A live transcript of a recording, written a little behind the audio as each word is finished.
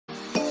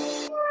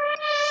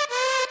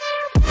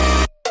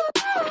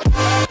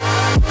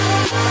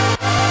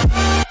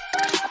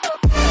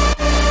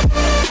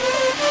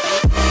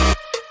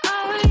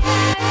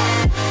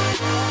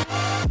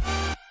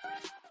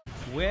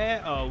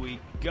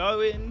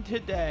win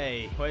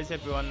today. Where's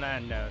everyone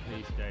land now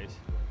these days?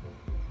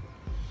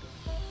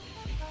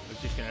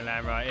 We're just going to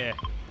land right here.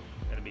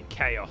 It's going to be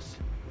chaos.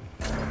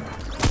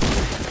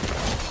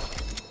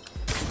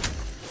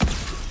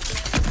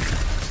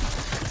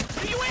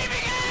 What are you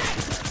aiming at?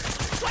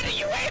 What are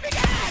you aiming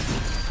at?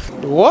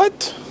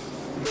 What?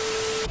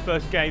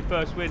 First game,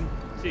 first win,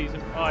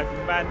 season 5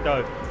 from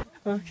Mando.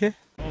 Okay.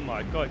 Oh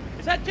my god.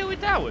 Is that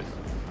Tilted Towers?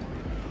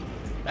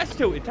 That's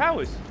Tilted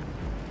Towers.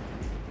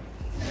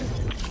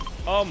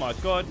 Oh my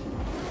god.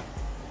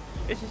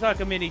 This is like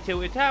a mini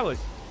Tilted Towers.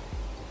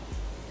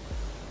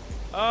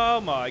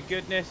 Oh my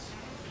goodness.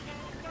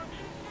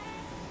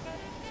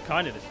 It's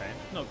kind of the same.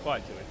 Not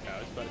quite Tilted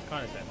Towers, but it's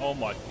kind of the same. Oh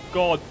my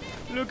god.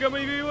 Look how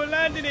many people are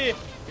landing here.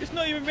 It's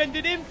not even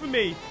rendered in for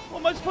me. What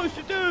am I supposed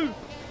to do?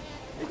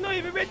 It's not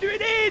even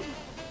rendering in.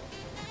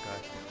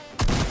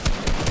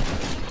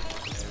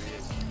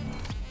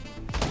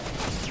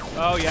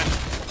 Oh yeah,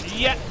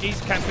 yeah,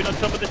 he's camping on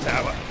top of the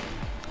tower.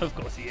 Of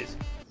course he is.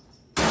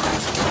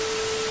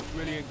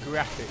 Brilliant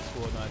graphics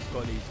Fortnite's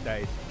got these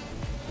days.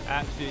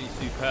 Absolutely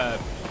superb.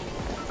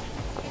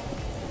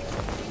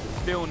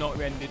 Still not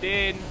rendered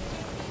in.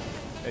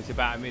 There's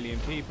about 1 million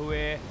people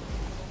here,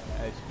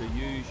 as per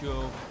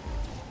usual.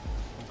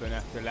 I'm gonna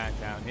have to land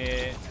down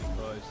here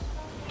because.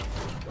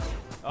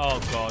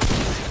 Oh god.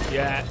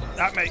 Yeah,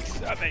 that makes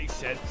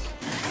sense.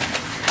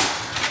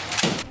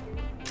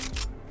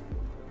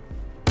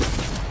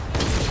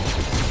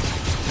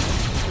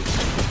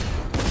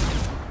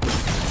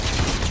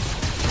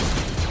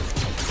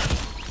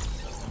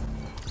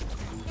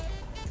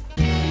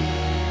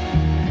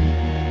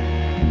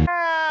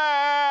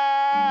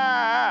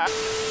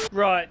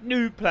 Right,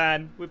 new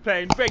plan. We're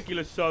playing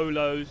regular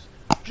solos,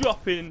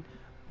 dropping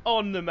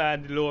on the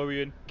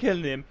Mandalorian,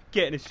 killing him,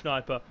 getting a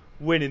sniper,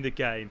 winning the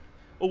game.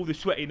 All the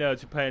sweaty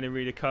nerds are playing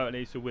Arena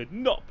currently, so we're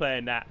not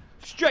playing that.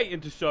 Straight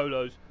into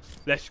solos.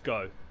 Let's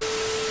go.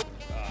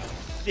 Ah,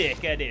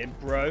 sick editing,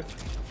 bro.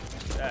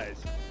 That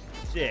is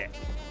sick.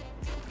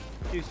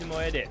 Do some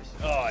more edits.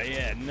 Oh,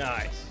 yeah,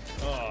 nice.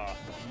 Oh,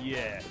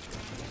 yeah.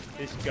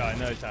 This guy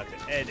knows how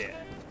to edit.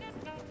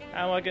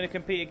 How am I going to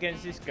compete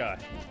against this guy?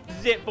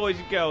 Zip, boys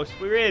and girls.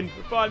 We're in.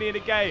 We're finally in the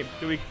game.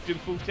 Do we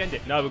full send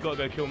it? No, we've got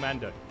to go kill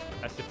Mando.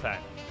 That's the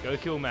plan. Go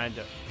kill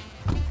Mando.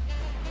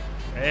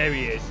 There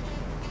he is.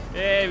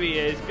 There he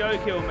is. Go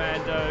kill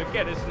Mando.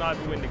 Get a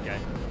sniper, win the game.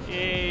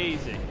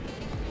 Easy.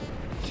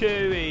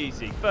 Too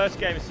easy. First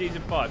game of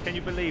season 5. Can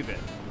you believe it?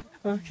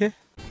 Okay.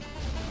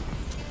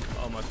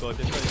 Oh my god,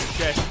 there's a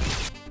chest.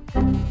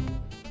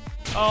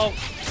 Oh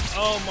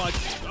my,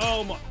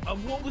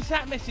 what was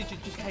that message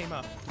that just came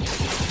up?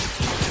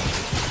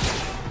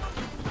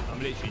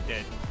 I'm literally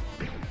dead.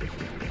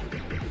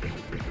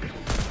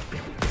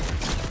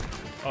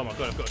 Oh my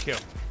god, I've got a kill.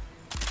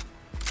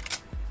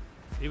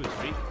 He was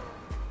weak.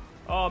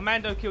 Oh,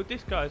 Mando killed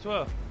this guy as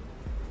well.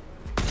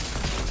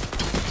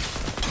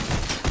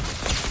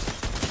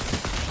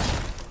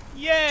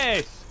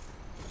 Yes!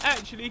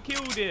 Actually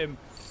killed him.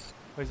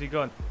 Where's he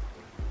gone?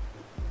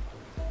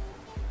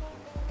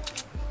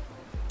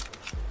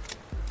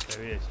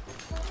 There he is.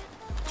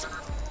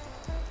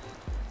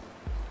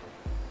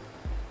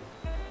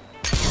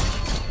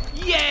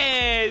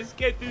 Yes!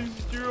 Get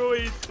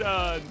destroyed,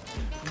 son!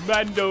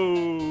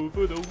 Mando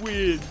for the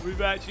win.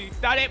 We've actually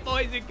done it,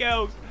 boys and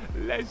girls.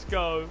 Let's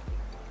go.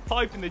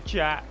 Hype in the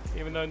chat,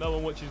 even though no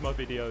one watches my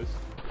videos.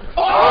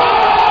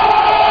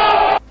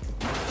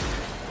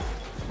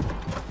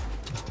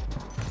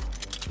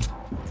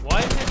 Why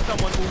is there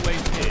someone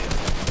always here?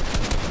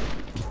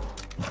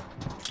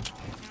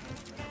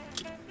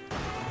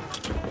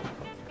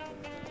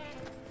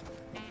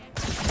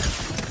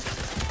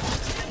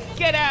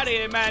 Get out of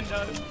here,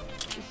 Mando!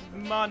 This is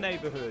my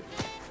neighborhood.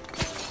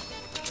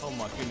 Oh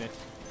my goodness.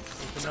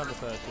 There's another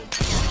person.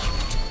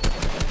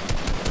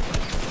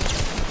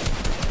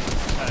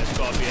 There's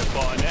got to be a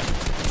bot in it.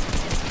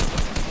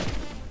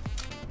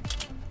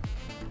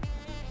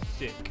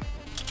 Sick.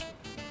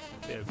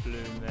 Bit of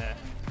bloom there.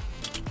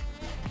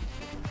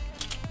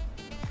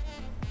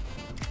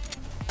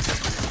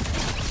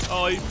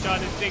 Oh, he's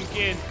trying to sink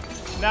in.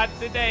 Not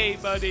today,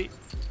 buddy.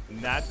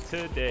 Not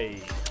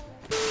today.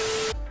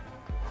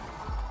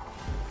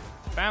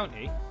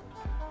 Bounty.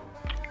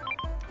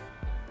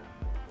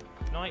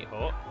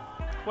 Nighthawk.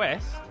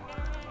 Quest.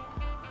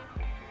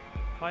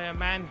 Hire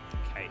man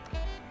cake.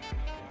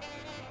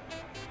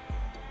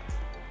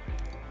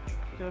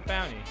 Do a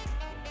bounty.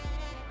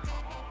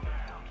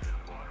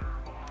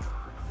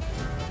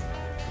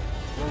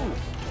 Ooh.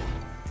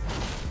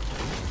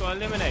 Got to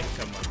eliminate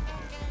someone.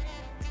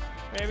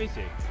 Where is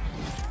he?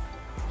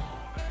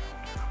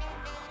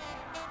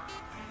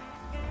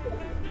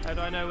 How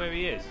do I know where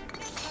he is?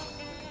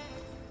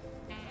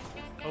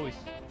 Oh, he's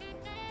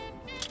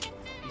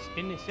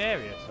in this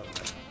area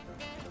somewhere.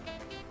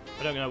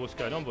 I don't know what's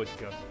going on, boys and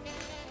girls.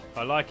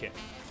 I like it.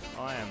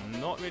 I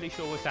am not really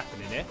sure what's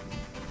happening here.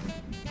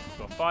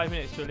 Got 5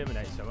 minutes to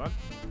eliminate someone.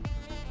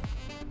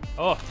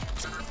 Oh,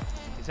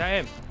 is that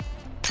him?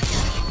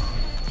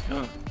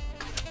 I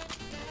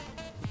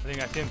think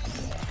that's him.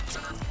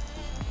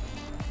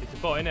 It's a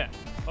bot, innit?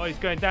 Oh, he's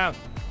going down.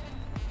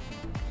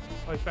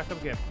 Oh, he's back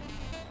up again.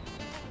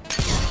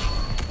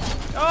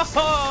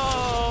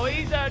 Oh,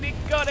 he's only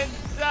got and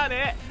done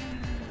it.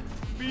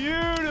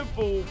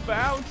 Beautiful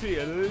bounty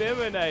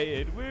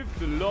eliminated with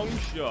the long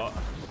shot.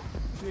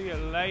 See you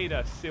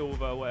later,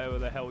 Silver, whatever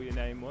the hell your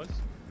name was.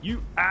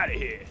 You out of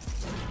here.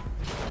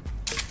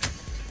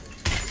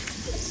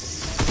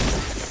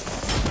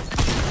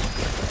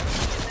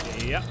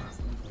 Yep,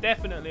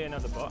 definitely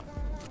another bot.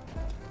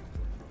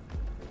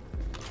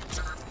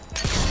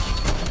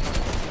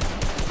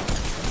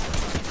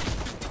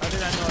 How did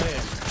that not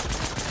hit?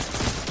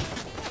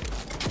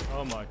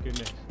 Oh my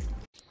goodness.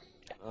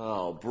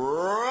 Oh,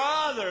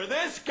 brother,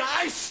 this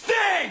guy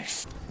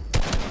stinks!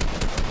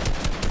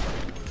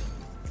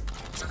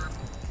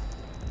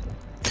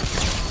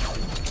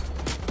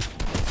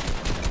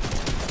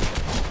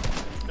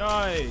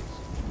 Nice.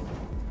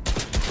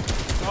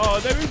 Oh,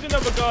 there is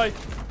another guy.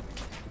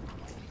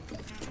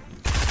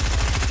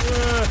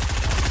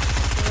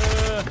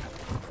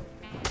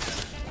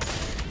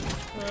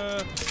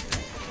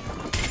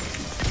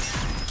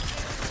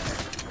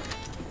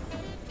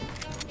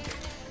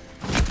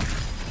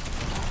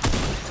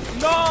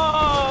 No!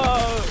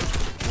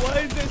 Why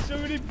is there so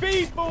many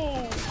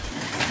people?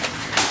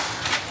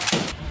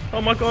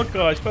 Oh my god,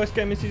 guys. First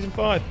game in Season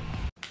 5.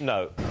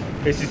 No.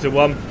 This is the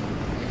one.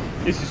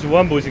 This is the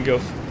one, boys and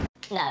girls.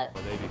 No.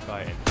 Oh, they be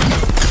fighting.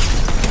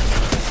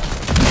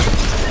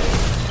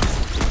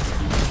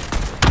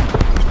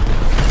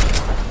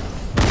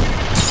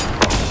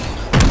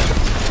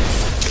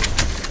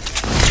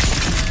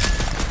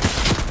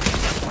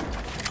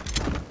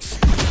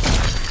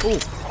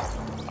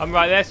 Oh, I'm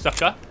right there,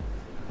 sucker.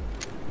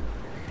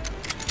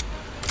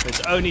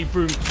 There's only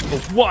room for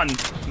one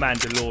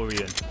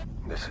Mandalorian.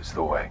 This is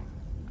the way.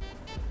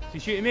 Is he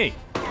shooting me?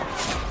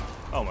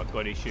 Oh my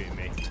god, he's shooting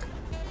me.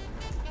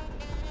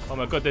 Oh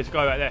my god, there's a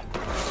guy right there.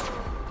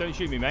 Don't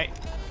shoot me, mate.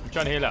 I'm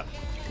trying to heal up.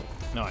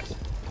 Nice.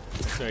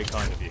 That's very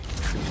kind of you.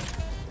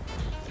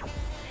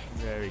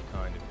 Very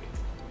kind of you.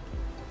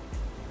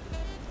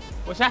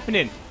 What's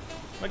happening?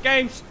 My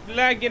game's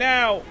lagging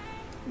out.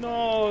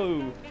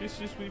 No.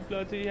 Just as we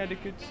bloody had a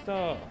good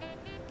start.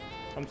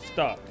 I'm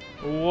stuck.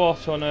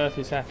 What on earth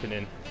is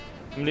happening?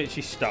 I'm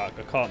literally stuck.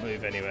 I can't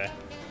move anywhere.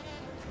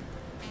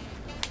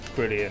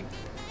 Brilliant.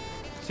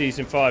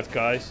 Season 5,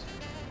 guys.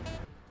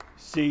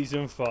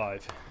 Season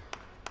 5.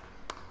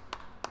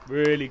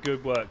 Really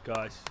good work,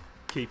 guys.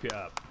 Keep it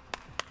up.